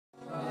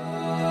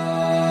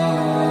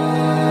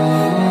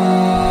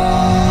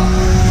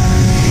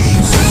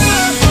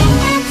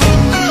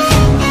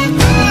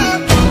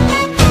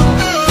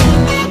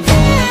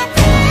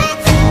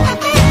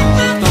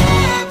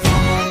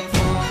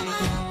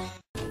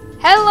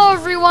Hello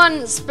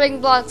everyone,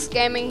 Springblocks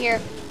Gaming here,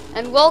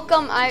 and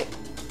welcome, I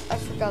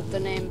forgot the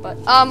name, but,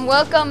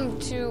 welcome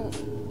to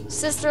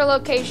Sister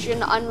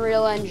Location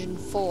Unreal Engine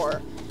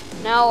 4.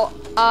 Now,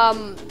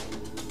 oh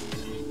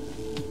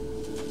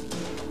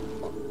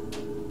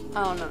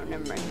no,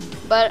 never mind.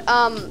 But,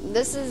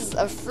 this is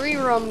a free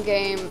roam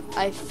game,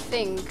 I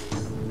think,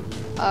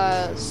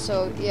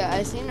 so, yeah,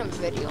 I seen a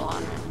video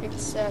on it,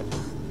 except,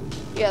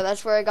 yeah,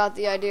 that's where I got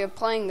the idea of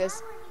playing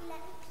this.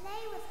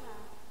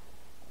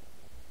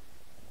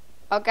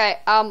 Okay,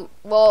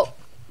 well,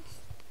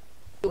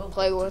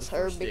 play with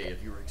her because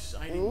of your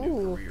exciting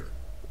new career.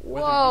 Whoa.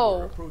 Whether you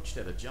were approached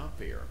at a job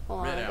fair,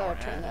 read I our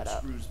gotta turn ad that of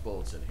up. screws,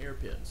 bolts, and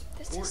hairpins,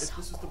 or if this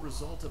is the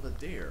result of a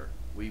dare,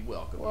 we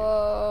welcome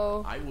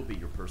Whoa. you. I will be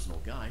your personal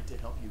guide to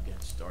help you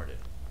get started.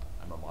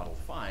 I'm a Model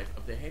 5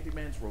 of the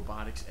Handyman's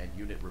Robotics and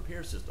Unit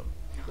Repair System,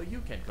 but you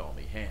can call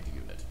me Hand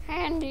Unit.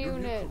 Hand Your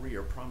Unit. new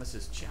career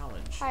promises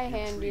challenge, Hi,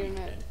 Hand intrigue,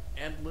 Unit. and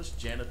endless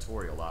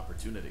janitorial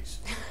opportunities.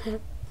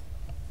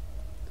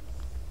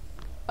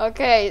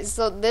 Okay,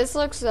 so this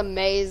looks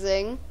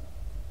amazing.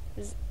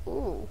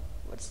 Ooh,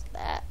 what's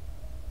that?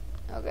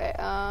 Okay,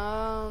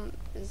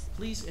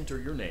 Please enter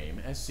your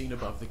name as seen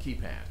above the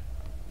keypad.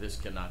 This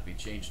cannot be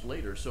changed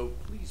later, so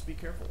please be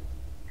careful.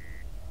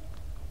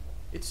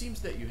 It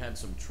seems that you had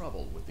some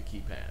trouble with the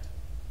keypad.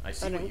 I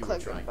see what you were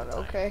trying to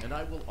type, and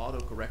I will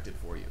auto-correct it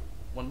for you.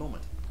 One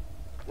moment.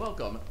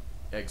 Welcome,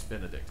 Eggs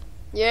Benedict.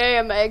 Yay,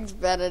 I'm Eggs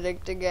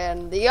Benedict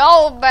again. The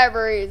old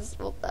memories.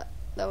 Well, that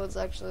was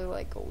actually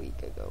like a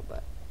week ago,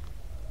 but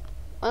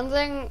one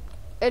thing,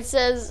 it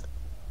says,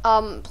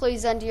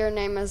 please enter your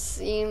name as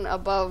seen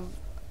above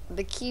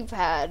the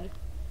keypad.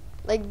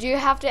 Like, do you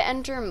have to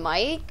enter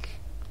Mike?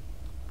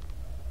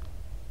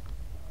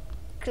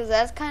 Because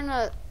that's kind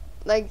of,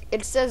 like,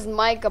 it says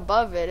Mike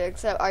above it,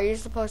 except, are you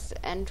supposed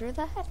to enter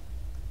that?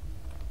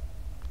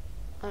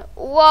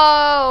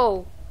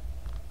 Whoa!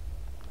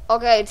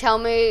 Okay, tell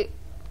me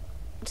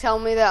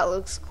that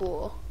looks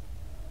cool.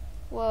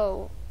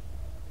 Whoa.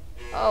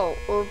 Oh,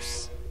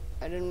 oops.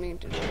 I didn't mean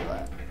to do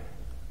that.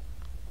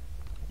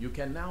 You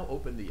can now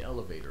open the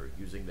elevator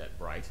using that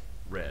bright,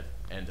 red,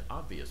 and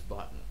obvious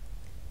button.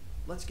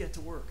 Let's get to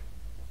work.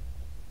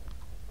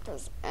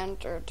 Press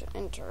enter to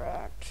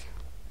interact.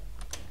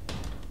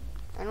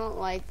 I don't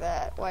like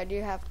that. Why do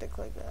you have to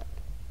click that?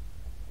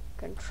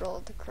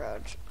 Control to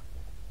crouch.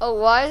 Oh,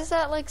 why is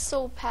that like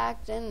so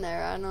packed in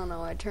there? I don't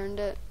know. I turned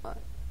it.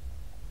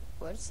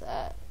 What's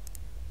that?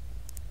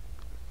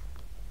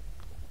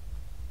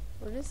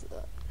 What is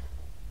that?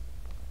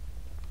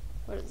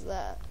 What is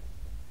that?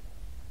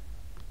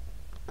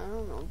 I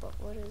don't know, but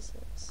what is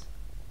this?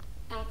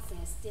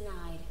 Access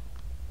denied.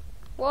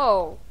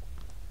 Whoa.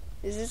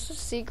 Is this a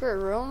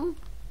secret room?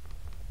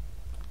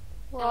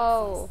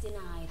 Whoa. Access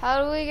denied.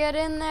 How do we get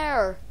in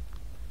there?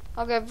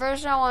 Okay,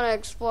 first I want to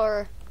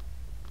explore.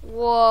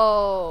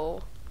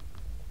 Whoa.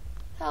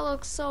 That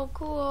looks so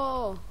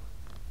cool.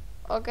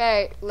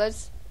 Okay,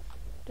 let's...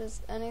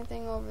 Does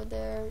anything over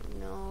there?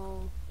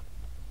 No.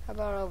 How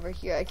about over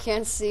here? I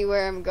can't see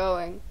where I'm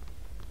going.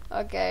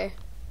 Okay.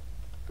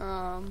 Where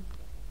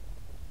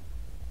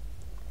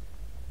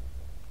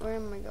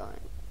am I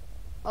going?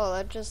 Oh,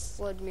 that just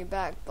slid me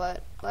back,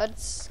 but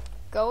let's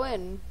go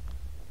in.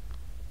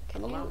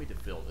 Allow me to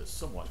fill this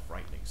somewhat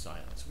frightening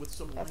silence with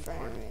some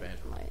light-hearted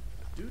banter.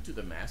 Due to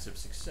the massive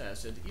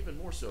success, and even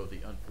more so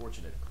the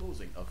unfortunate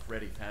closing of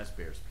Freddy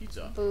Fazbear's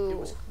Pizza, Boo. It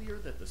was clear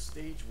that the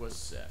stage was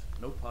set,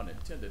 no pun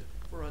intended,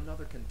 for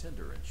another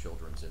contender in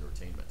children's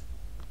entertainment.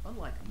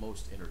 Unlike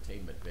most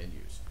entertainment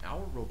venues,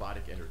 our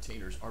robotic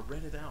entertainers are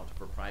rented out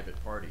for private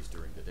parties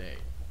during the day,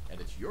 and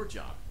it's your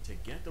job to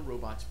get the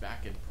robots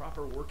back in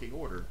proper working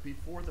order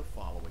before the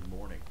following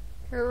morning.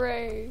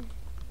 Hooray.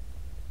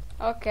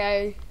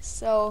 Okay,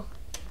 so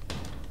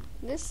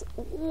this,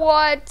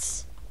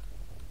 what?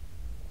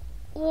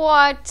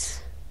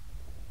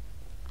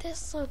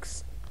 This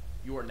looks...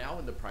 You are now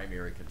in the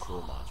primary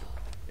control module.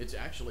 It's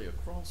actually a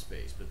crawl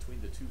space between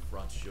the two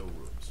front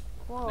showrooms.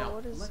 Whoa, now,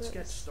 what is let's this?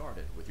 get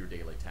started with your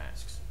daily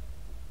tasks.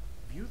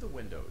 View the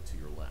window to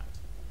your left.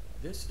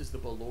 This is the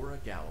Ballora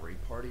Gallery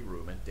Party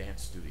Room and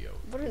Dance Studio,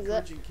 What is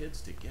encouraging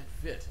kids to get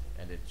fit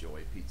and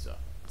enjoy pizza.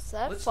 Is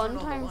that Let's Fun turn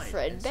on Time the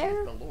light and see if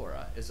FredBear?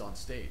 Ballora is on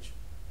stage.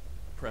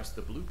 Press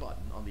the blue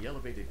button on the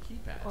elevated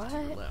keypad to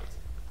your What? left.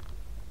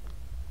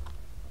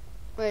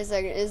 Wait a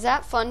second, is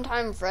that Fun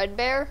Time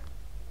FredBear?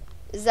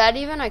 Is that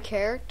even a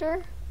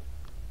character?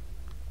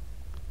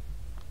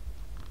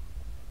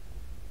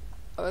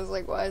 I was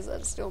like, why is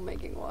that still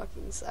making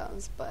walking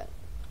sounds? But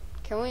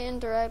can we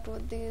interact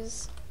with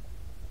these?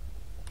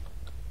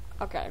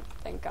 Okay,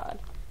 thank God.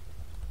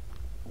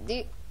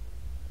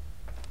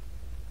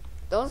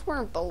 Those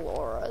weren't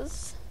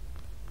Balloras.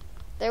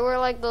 They were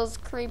like those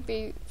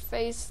creepy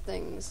face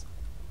things.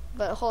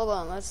 But hold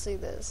on, let's see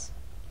this.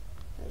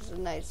 There's a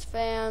nice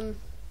fan.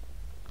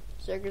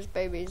 Circus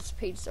Baby's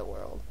Pizza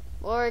World.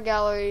 Ballora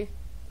Gallery.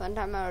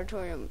 Funtime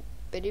Auditorium.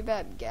 Bitty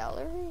Bab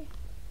Gallery?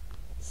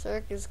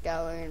 Circus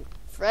Gallery.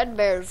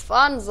 FredBear's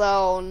Fun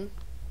Zone.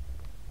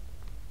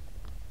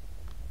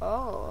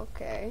 Oh,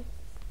 okay.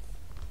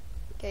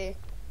 Okay,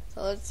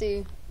 so let's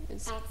see.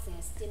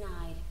 Access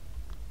denied.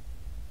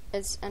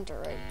 It's enter,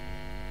 right?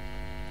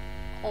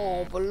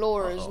 Oh, but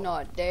Laura's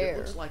not It there.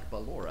 looks like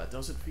Ballora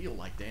doesn't feel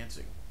like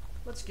dancing.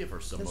 Let's give her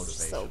some This is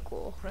motivation. so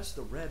cool. Press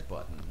the red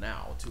button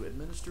now to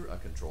administer a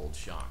controlled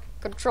shock.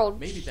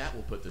 Controlled. Maybe that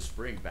will put the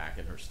spring back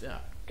in her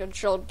step.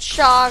 Controlled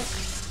shock.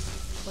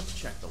 Let's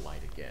check the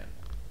light again.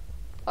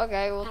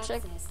 Okay, we'll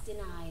check. Access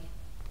denied.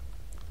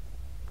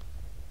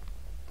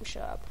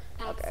 Shut up.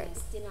 Okay.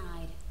 Access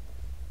denied.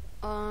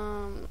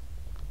 Oh,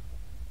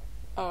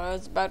 I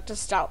was about to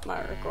stop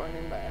my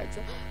recording by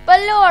accident. But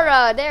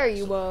Laura, there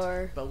you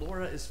are.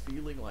 Ballora is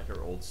feeling like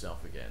her old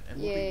self again and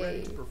will be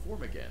ready to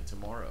perform again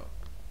tomorrow.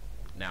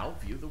 Now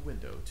view the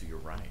window to your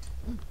right.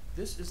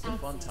 This is the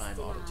Funtime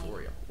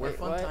Auditorium, where Wait,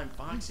 what? Funtime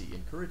Foxy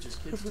encourages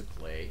kids to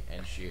play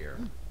and share.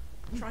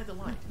 Try the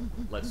light.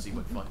 Let's see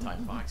what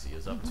Funtime Foxy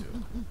is up to.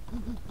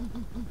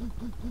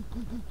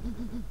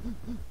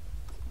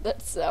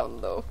 That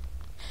sound though.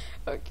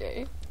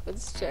 Okay,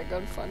 let's check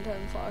on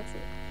Funtime Foxy.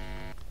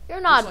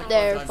 You're not Looks like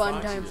there,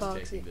 Funtime Funtime is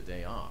Foxy. taking the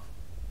day off.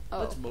 Oh.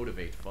 Let's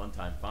motivate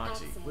Funtime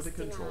Foxy Access with a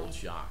controlled denied.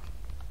 shock.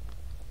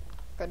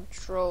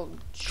 Controlled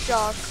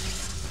shock.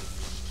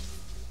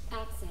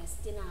 Access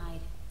denied.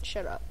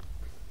 Shut up.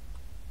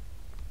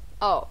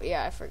 Oh,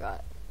 yeah, I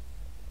forgot.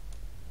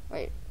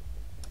 Wait.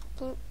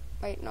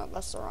 Wait, no,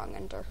 that's the wrong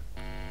enter.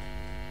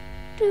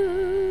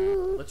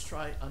 Let's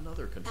try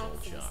another controlled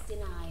Access shock.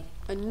 denied.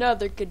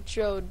 Another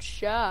controlled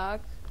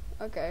shock.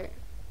 Okay.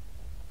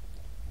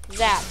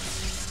 Zap.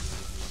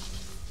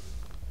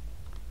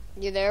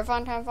 You there,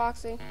 Funtime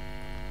Foxy?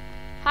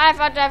 Hi,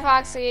 Funtime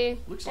Foxy.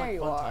 Looks there like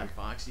you Funtime are.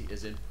 Foxy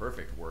is in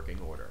perfect working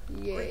order.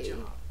 Yay. Great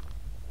job.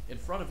 In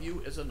front of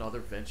you is another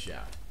vent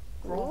shaft.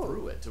 Crawl Ooh.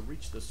 through it to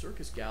reach the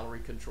Circus Gallery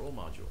control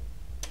module.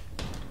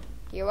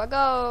 Here I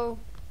go.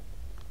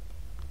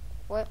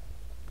 What?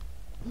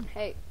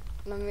 Hey,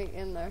 let me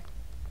in there.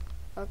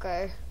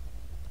 Okay.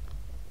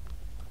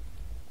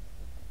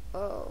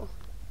 Oh.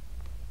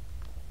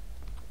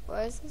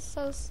 Why is this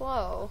so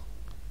slow?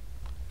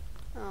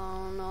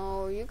 Oh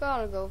no, you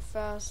gotta go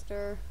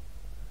faster.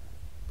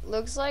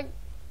 Looks like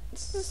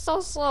this is so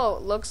slow.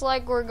 Looks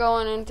like we're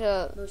going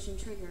into Motion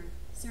trigger.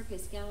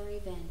 Circus gallery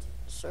vent.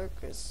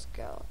 Circus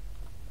Gallery.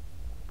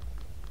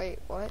 Wait,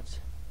 what?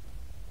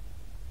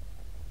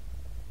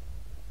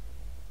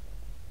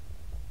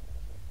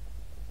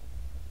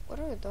 What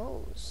are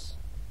those?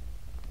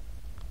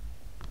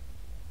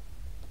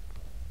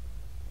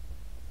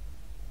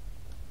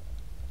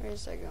 Wait a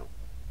second.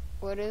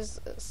 What is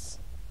this?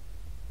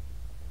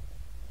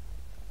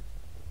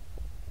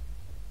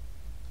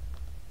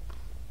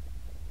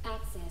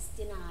 Access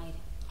denied.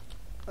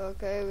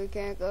 Okay, we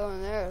can't go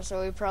in there,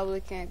 so we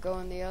probably can't go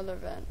in the other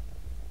vent.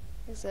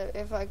 Except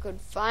if I could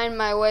find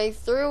my way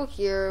through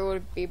here, it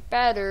would be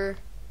better.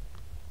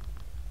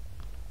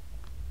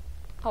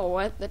 Oh,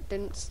 what? That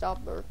didn't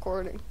stop the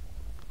recording.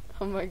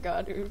 Oh my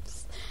god,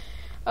 oops.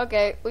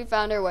 Okay, we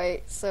found our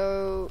way,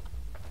 so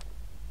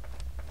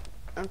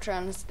I'm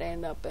trying to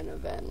stand up in a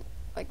vent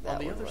like that. On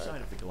the would other work.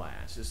 side of the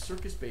glass is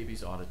Circus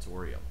Baby's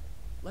auditorium.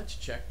 Let's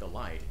check the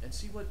light and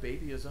see what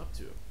Baby is up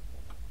to.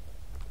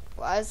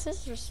 Why is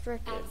this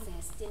restricted?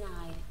 Access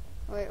denied.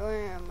 Wait,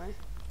 where am I?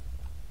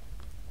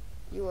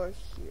 You are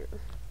here.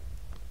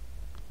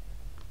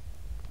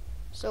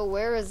 So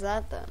where is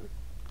that then?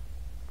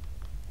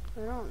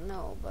 I don't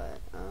know, but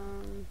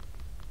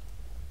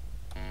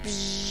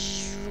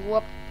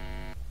whoop.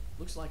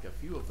 Looks like a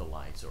few of the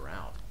lights are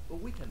out,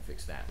 but we can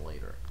fix that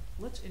later.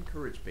 Let's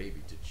encourage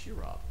Baby to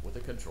cheer up with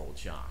a controlled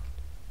shock.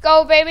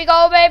 Go baby,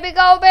 go baby,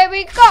 go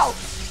baby, go!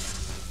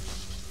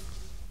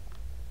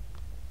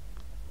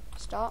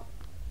 Stop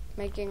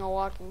making a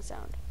walking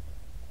sound.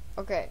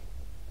 Okay.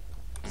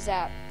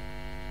 Zap.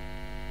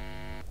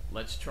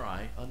 Let's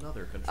try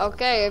another controlled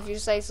Okay, shock. if you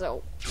say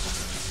so.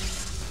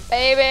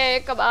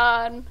 Baby, come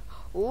on.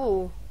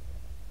 Ooh.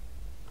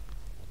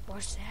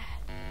 What's that?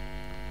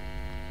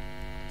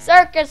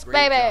 Circus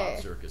Great baby!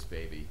 job, Circus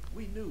Baby.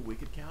 We knew we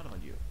could count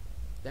on you.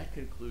 That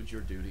concludes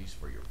your duties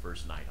for your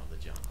first night on the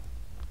job.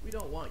 We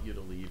don't want you to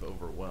leave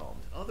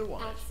overwhelmed.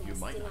 Otherwise, you Access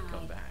might not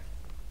come denied. back.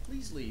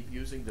 Please leave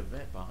using the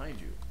vent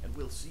behind you, and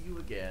we'll see you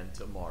again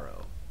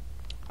tomorrow.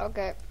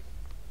 Okay.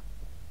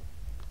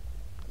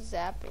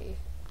 Zappy.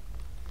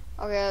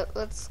 Okay,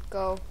 let's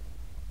go.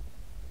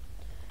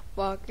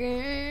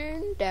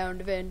 Walking down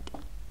the vent.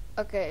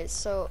 Okay,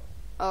 so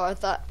I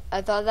thought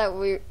that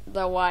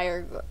the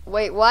wire.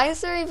 Wait, why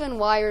is there even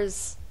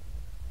wires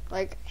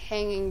like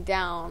hanging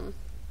down?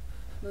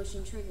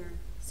 Motion trigger.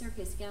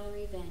 Circus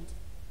gallery vent.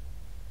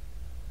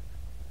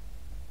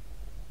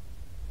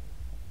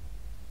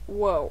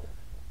 Whoa.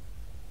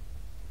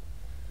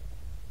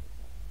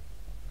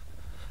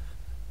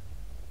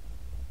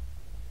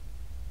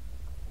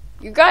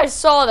 You guys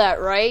saw that,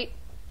 right?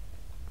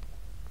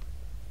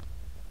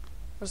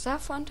 Was that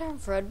Funtime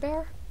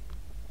FredBear?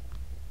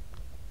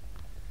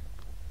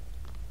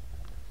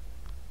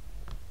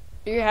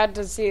 You had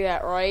to see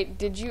that, right?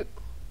 Did you?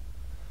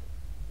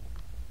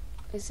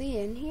 Is he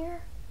in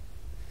here?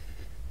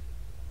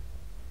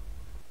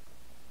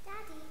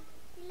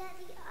 Daddy, let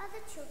the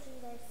other children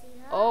go see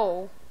her?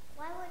 Oh.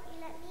 Why won't you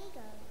let me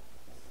go?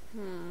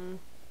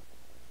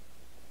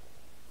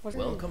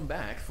 Welcome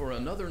back for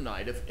another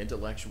night of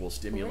intellectual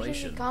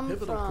stimulation, come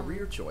pivotal from?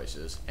 career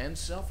choices, and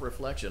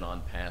self-reflection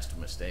on past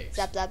mistakes.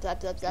 Zap, zap,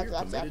 zap, zap, zap, We're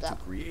zap, committed zap, to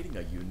zap. creating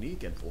a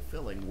unique and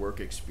fulfilling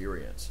work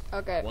experience.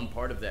 Okay. One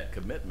part of that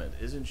commitment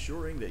is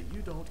ensuring that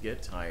you don't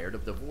get tired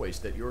of the voice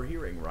that you're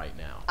hearing right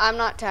now. I'm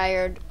not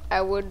tired.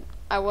 I wouldn't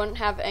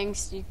have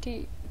angsty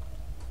teeth.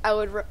 I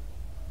would.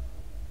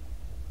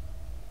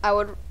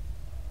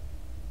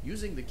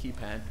 Using the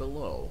keypad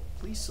below,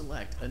 please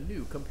select a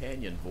new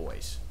companion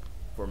voice.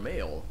 For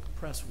male,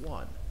 press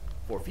 1.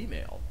 For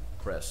female,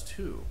 press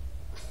 2.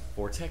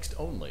 For text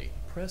only,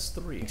 press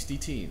 3. Angsty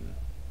teen.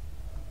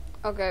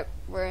 Okay,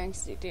 we're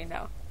angsty teen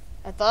now.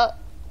 I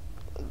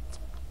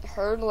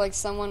heard like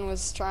someone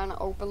was trying to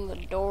open the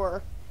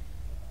door,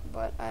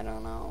 but I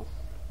don't know.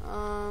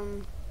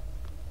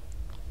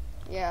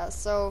 Yeah,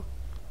 so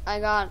I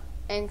got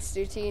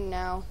angsty teen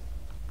now.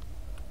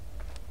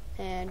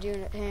 Hand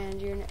unit.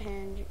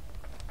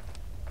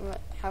 What?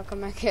 How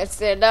come I can't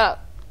stand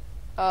up?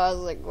 I was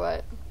like,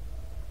 what?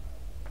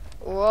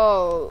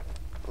 Whoa,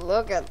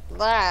 look at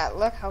that.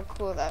 Look how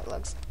cool that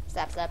looks.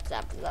 Zap, zap,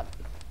 zap, zap.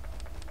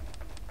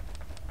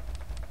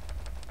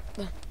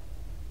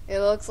 It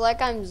looks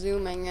like I'm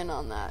zooming in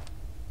on that.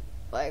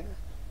 Like,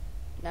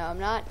 no, I'm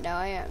not. No,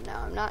 I am. No,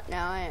 I'm not.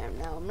 Now I am.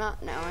 No, I'm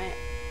not. Now I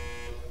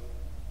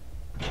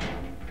am.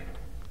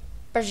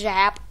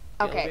 Bazap.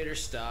 The Okay. elevator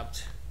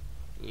stopped.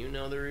 You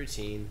know the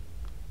routine.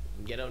 You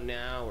can get out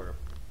now or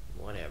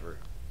whatever.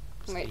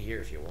 Stay Wait. here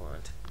if you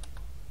want.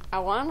 I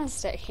want to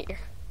stay here,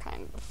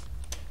 kind of.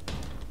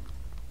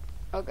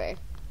 Okay.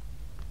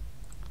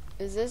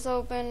 Is this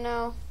open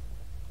now?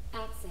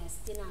 Access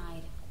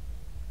denied.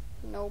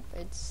 Nope,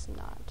 it's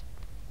not.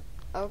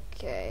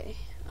 Okay.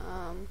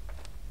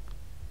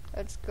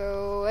 Let's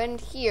go in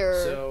here.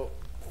 So,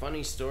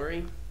 funny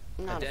story.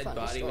 Not a dead funny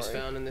body was story.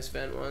 found in this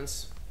vent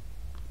once.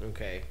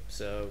 Okay,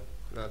 so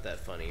not that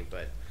funny,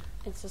 but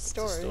It's a it's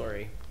story. a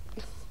story.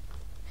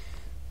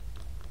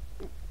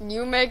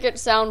 You make it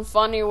sound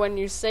funny when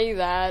you say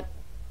that.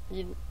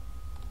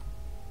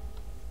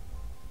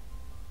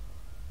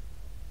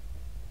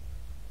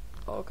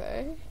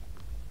 Okay.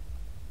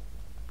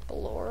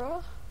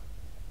 Ballora?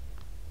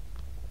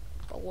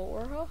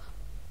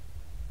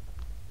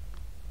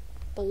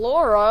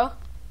 Ballora?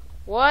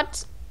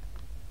 What?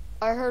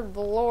 I heard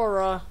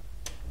Ballora.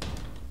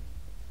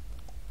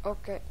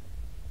 Okay.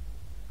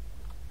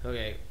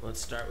 Okay,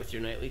 let's start with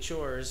your nightly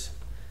chores.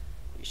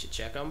 You should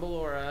check on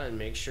Ballora and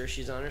make sure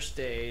she's on her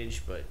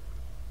stage, but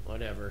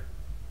whatever.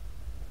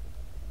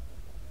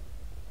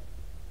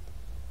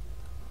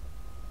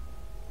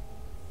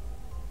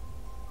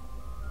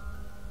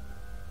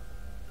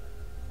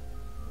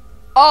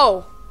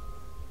 Oh!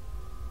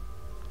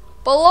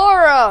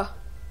 Ballora!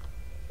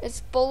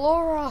 It's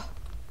Ballora.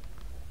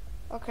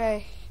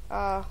 Okay,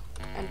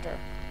 enter.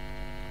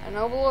 I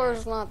know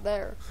Ballora's not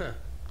there. Huh.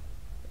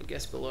 I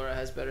guess Ballora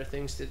has better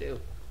things to do.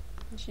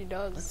 She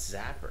Let's does.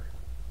 zap her.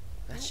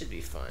 That should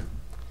be fun.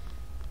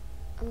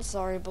 I'm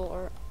sorry,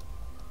 Ballora.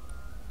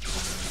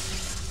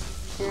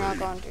 You're not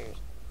going to.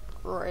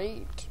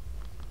 Great.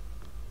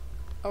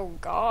 Oh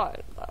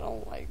god, I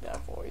don't like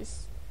that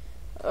voice.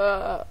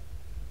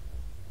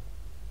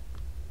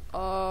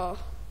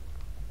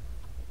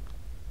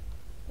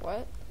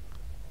 What?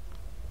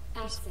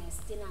 Access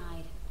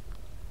denied.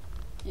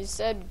 You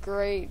said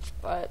great,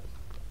 but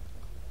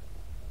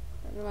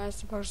what am I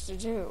supposed to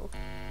do?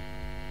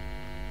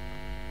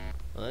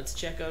 Well, let's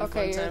check on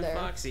Okay, you're Funtime there.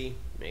 Foxy.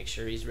 Make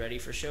sure he's ready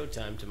for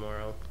showtime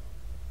tomorrow.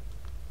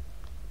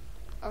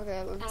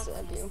 Okay, let's zap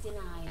Access you.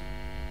 denied.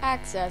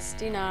 Access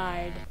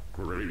denied.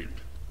 Great.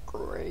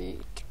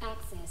 Great.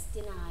 Access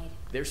denied.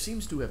 There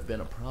seems to have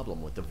been a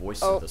problem with the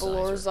voice Oh, synthesizer.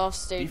 Ballora's off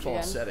stage Default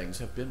again. settings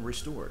have been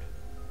restored.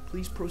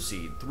 Please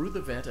proceed through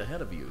the vent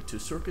ahead of you to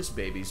Circus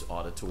Baby's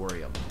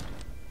auditorium.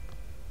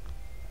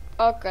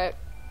 Okay.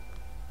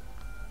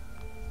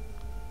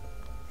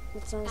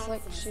 It sounds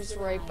like Access she's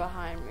denied. right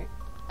behind me.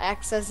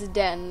 Access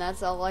den,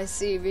 that's all I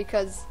see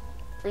because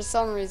for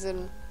some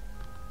reason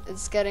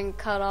it's getting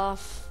cut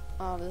off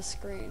on the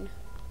screen.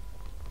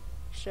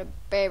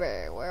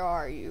 Baby, where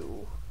are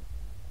you?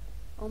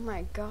 Oh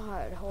my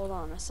god, hold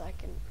on a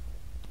second.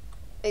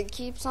 It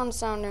keeps on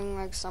sounding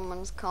like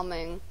someone's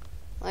coming.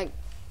 Like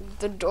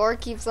the door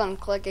keeps on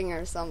clicking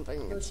or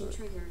something. Motion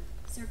trigger.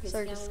 Circus,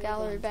 Circus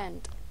gallery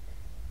vent.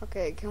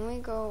 Okay, can we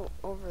go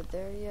over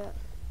there yet?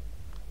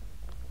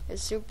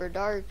 It's super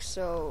dark,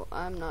 so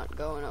I'm not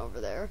going over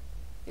there.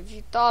 If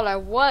you thought I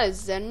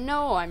was, then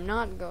no, I'm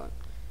not going.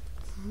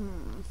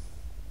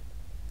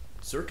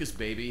 Circus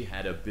Baby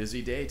had a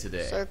busy day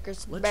today.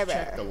 Circus Let's Baby.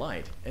 check the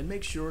light and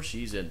make sure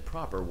she's in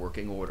proper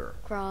working order.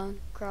 Crawn.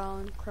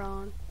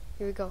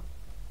 Here we go.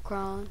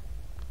 Crawn.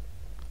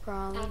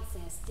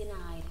 Access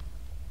denied.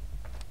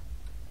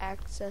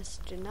 Access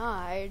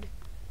denied.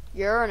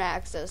 You're an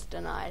access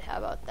denied. How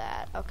about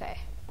that? Okay.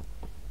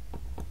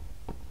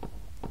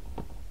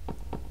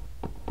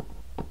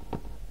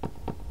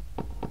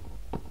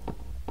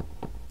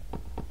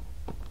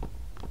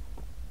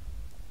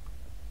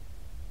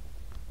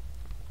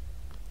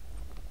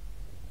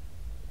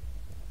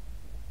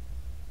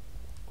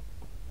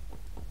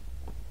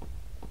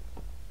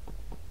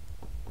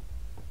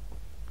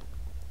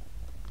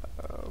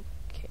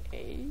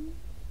 Okay.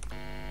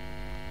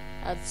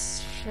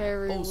 That's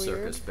very Oh, weird.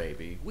 circus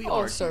baby, we Oh, are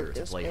here to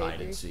circus play hide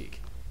baby. and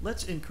seek.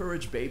 Let's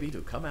encourage baby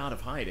to come out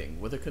of hiding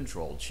with a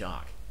controlled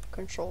shock.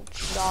 Controlled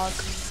shock.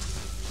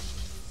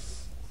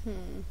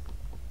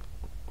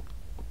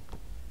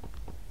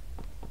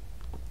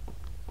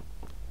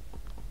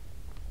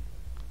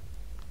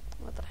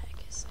 What the heck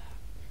is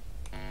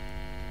that?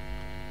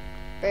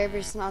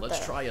 Baby's not Let's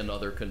there. try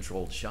another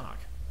controlled shock.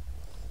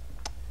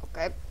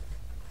 Okay.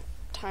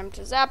 Time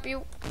to zap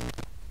you.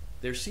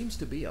 There seems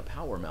to be a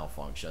power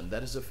malfunction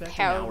that is affecting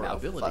Power our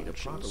ability to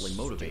malfunction, properly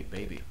motivate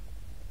baby.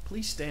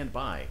 Please stand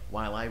by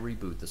while I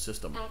reboot the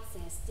system.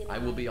 Access denied. I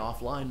will be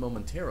offline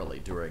momentarily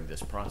during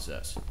this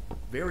process.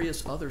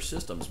 Various other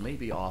systems may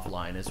be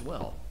offline as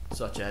well,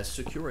 such as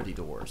security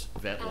doors,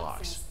 vent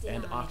locks, Access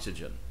and denied.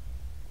 oxygen.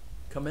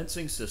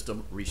 Commencing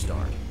system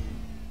restart.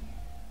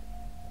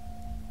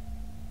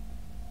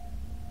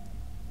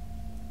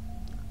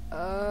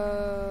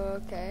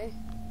 Okay.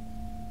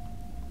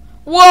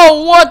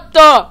 Whoa, what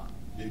the?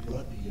 They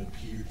brought me up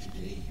here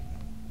today.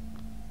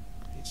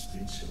 It's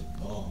been so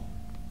long.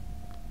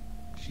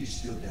 She's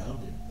still down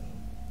there,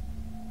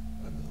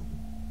 though.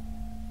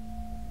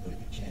 Alone. But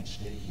you can't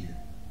stay here.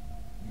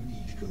 You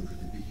need to go to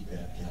the Biddy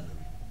Bab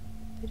Gallery.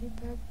 Biddy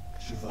Bab.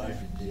 Survive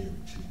in there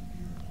until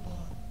you're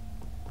alone.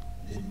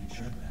 Then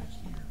return back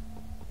here.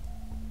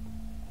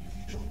 If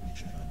you don't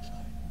return on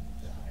time,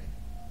 you'll die.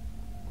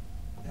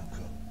 Now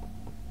go.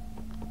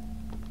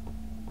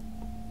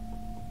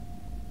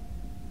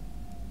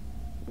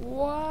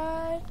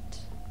 What?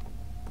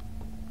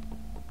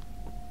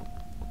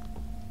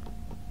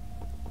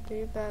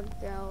 Biddy Bab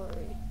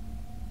Gallery.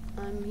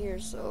 I'm here,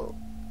 so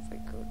if I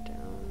go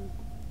down,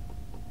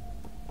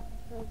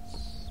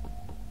 that's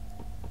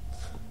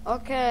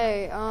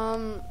okay.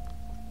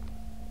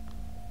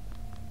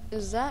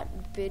 Is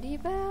that Biddy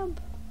Bab?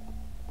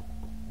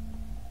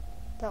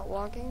 That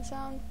walking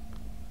sound?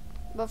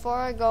 Before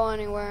I go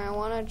anywhere, I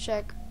want to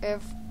check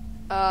if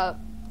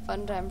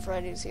Funtime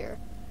Freddy's here.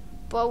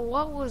 But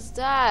what was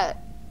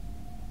that?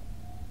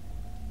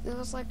 It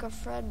was like a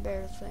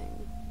FredBear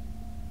thing.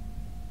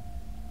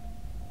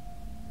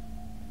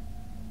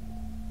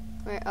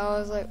 Wait, I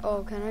was like,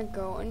 oh, can I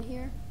go in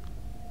here?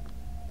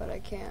 But I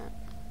can't.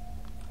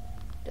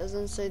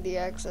 Doesn't say the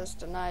access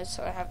denied,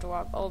 so I have to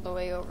walk all the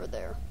way over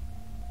there.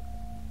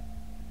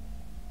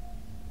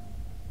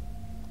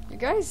 You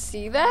guys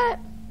see that?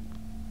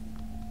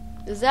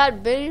 Is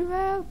that Biddy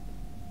Bab?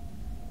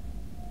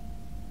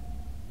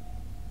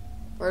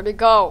 Where'd it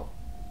go?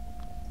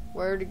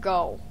 Where'd it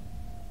go?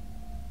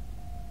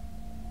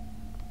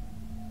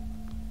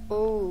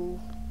 Oh.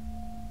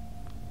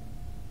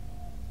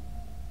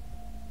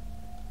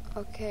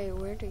 Okay,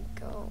 where'd it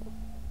go?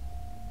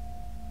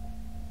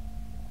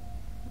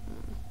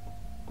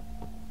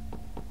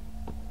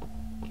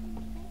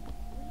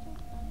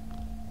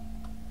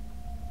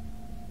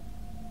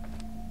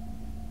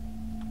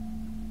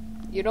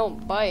 You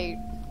don't bite.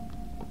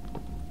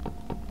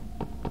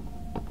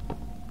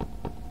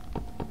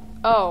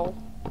 Oh.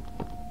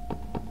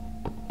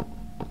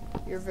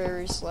 You're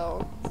very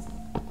slow.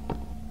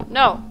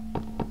 No.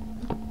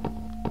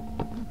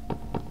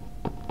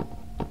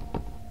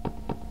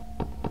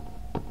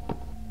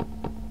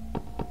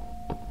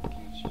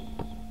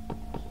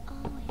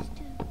 Always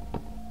do.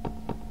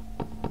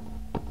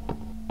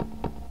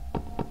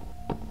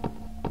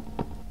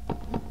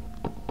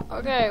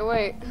 Okay,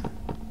 wait.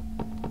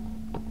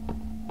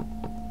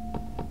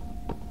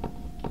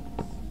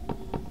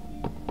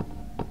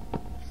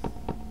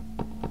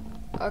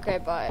 Okay,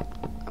 bye.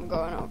 I'm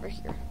going over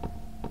here.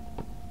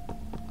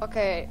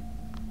 Okay.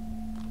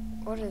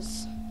 What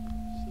is...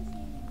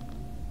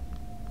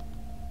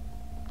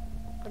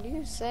 What are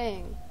you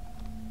saying?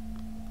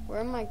 Where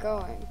am I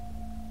going?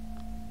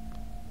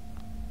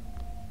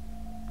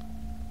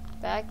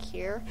 Back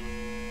here?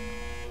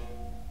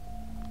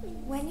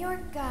 When your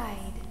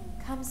guide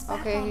comes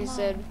back Okay, he online,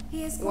 said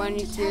he is when going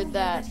he to cleared tell you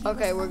that. he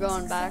Okay, was we're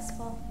going back.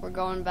 unsuccessful, We're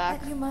going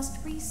back that you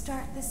must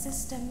restart the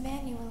system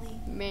manually.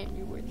 He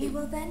manually.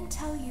 will then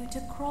tell you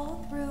to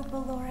crawl through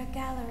Ballora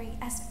Gallery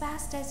as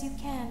fast as you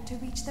can to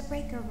reach the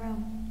breaker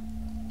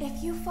room.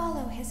 If you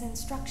follow his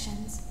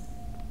instructions,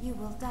 you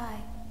will die.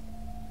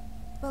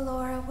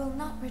 Ballora will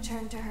not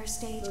return to her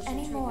stage Motion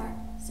anymore.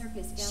 trigger.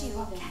 Circus She gallery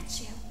will event.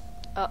 catch you.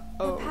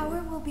 Uh-oh. The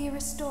power will be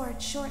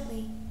restored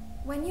shortly.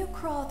 When you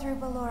crawl through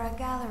Ballora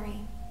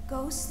Gallery,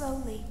 go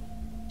slowly.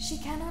 She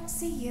cannot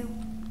see you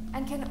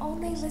and can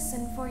only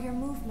listen for your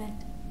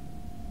movement.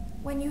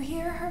 When you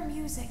hear her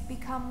music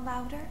become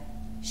louder,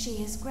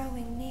 she is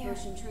growing near.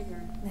 Motion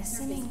trigger.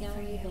 Listening Circus for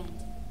gallery you.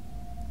 event.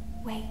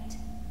 Wait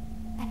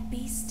and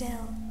be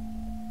still.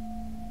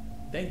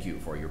 Thank you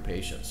for your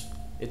patience.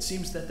 It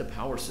seems that the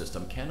power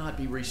system cannot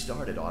be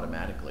restarted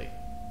automatically.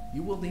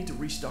 You will need to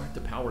restart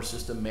the power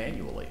system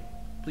manually.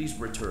 Please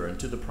return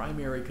to the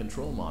primary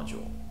control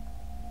module.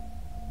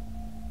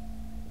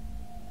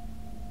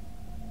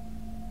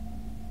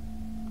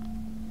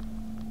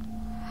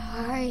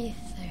 Hi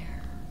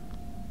there.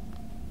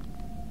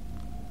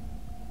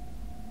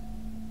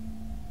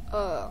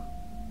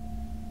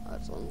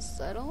 That's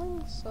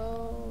unsettling.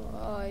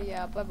 So,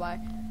 yeah, bye-bye.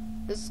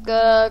 Just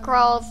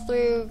crawl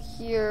through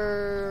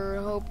here.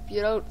 Hope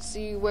you don't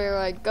see where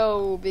I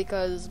go,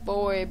 because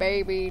boy,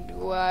 baby,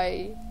 do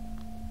I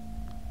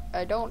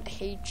don't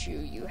hate you.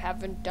 You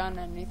haven't done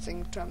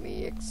anything to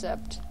me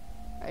except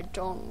I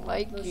don't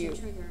like Motion you.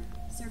 trigger.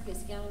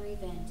 Circus gallery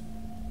vent.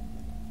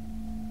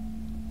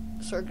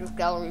 Circus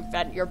gallery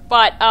vent your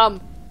butt.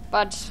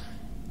 But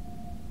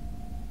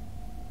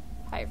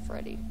hi,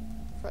 Freddy.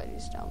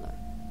 Freddy's down there.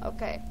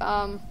 Okay.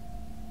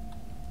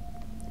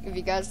 If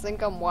you guys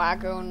think I'm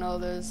wacko, no,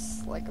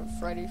 there's like a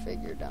Freddy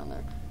figure down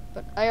there.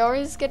 But I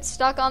always get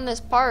stuck on this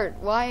part.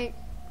 Why?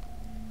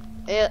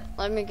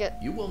 Let me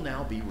get. You will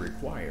now be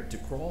required to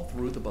crawl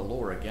through the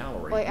Ballora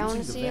gallery Wait, I wanna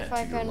using the see vent if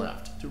I to your can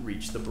left to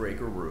reach the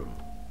breaker room.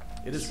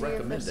 It is see if it's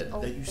recommended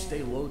that you open.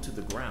 stay low to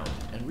the ground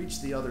and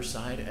reach the other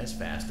side as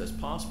fast as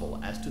possible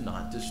as to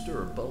not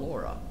disturb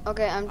Ballora.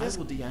 Okay, I'm I just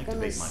will gonna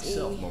deactivate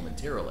myself see.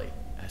 momentarily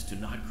as to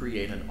not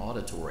create an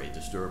auditory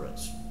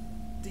disturbance.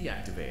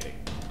 Deactivating.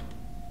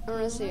 I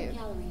want to see Ballora if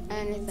gallery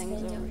anything's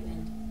maintenance over vent here.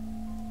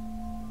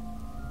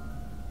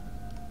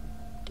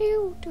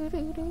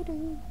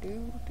 opened.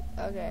 Do.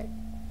 Okay.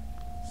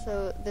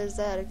 So there's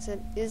that.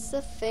 Except, is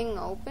the thing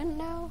open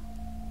now?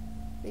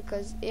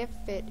 Because if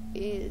it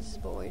is,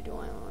 boy, do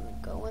I want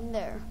to go in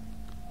there.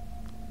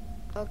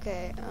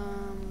 Okay.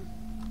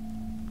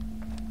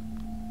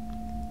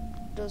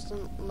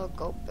 Doesn't look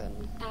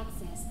open.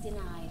 Access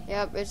denied.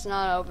 Yep, it's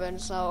not open.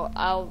 So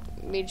I'll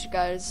meet you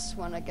guys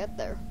when I get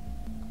there.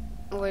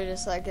 Wait a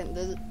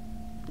second.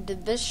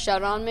 Did this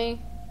shut on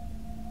me?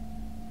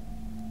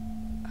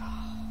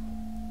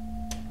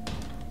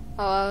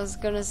 Oh, I was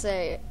gonna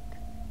say.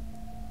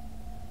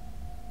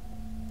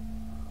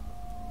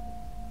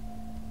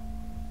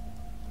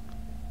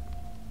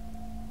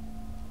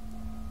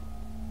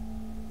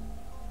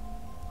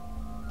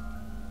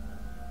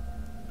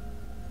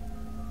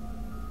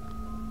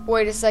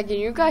 Wait a second,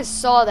 you guys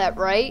saw that,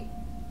 right?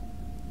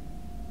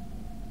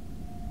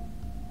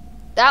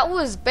 That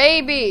was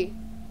baby.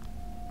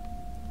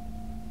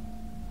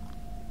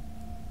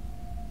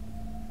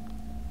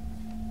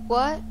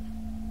 What?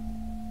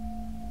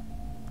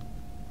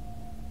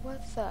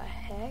 What the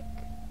heck?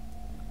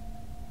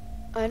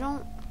 I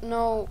don't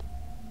know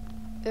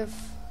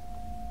if...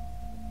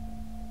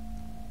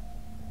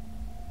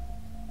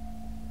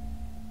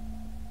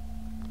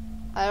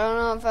 I don't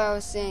know if I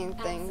was seeing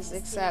things, Access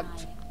except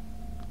denied.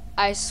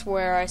 I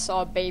swear I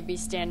saw a baby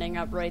standing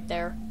up right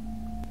there.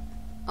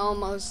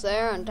 Almost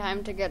there, and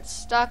time to get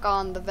stuck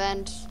on the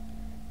vent,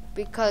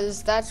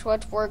 because that's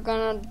what we're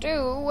gonna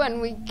do when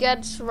we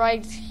get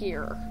right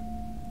here.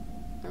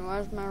 And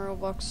where's my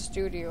Roblox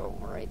studio?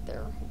 Right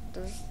there.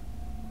 There's...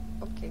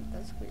 Okay,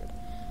 that's weird.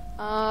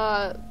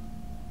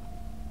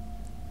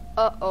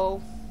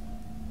 Uh-oh.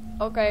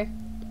 Okay.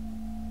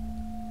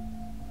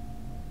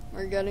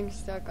 We're getting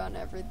stuck on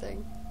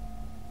everything.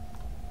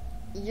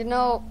 You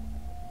know...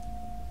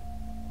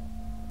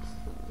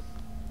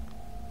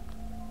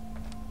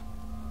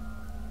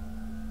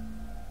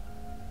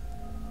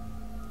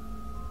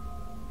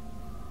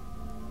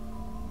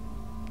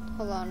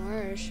 Hold on,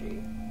 where is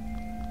she?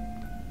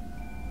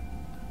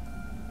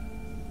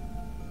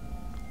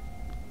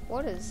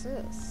 What is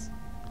this?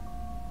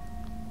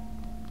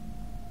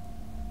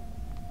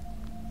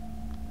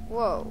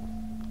 Whoa.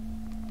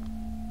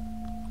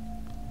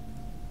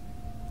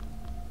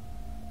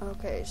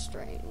 Okay,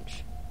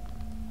 strange.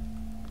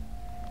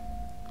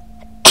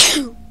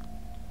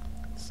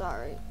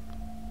 Sorry.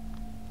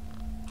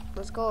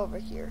 Let's go over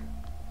here.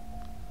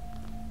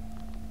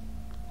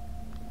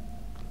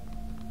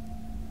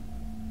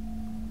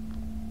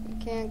 We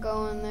can't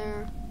go in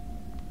there.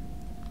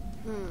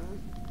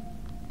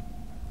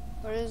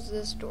 What is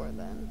this door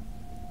then?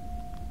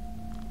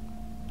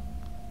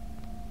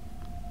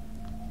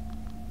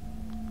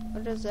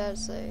 What does that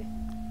say?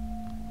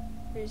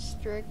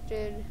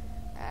 Restricted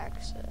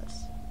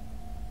access.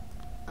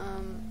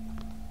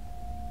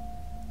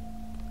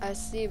 I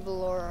see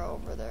Ballora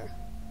over there.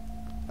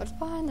 What's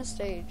behind the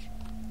stage?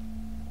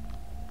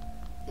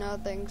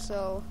 Nothing,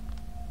 so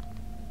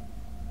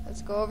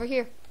let's go over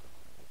here.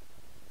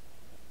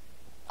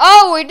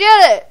 Oh, we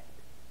did it!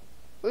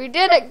 We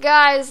did it,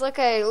 guys!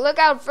 Okay, look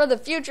out for the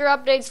future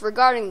updates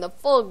regarding the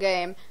full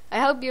game. I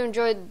hope you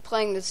enjoyed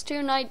playing this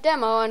 2-night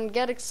demo and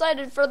get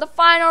excited for the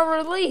final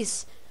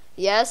release.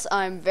 Yes,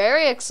 I'm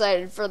very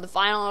excited for the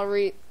final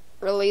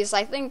release.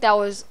 I think that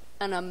was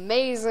an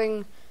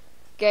amazing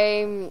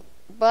game.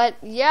 But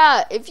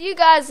yeah, if you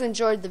guys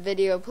enjoyed the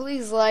video,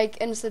 please like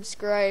and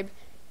subscribe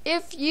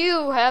if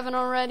you haven't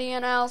already,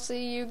 and I'll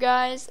see you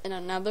guys in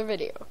another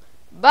video.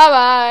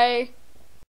 Bye-bye!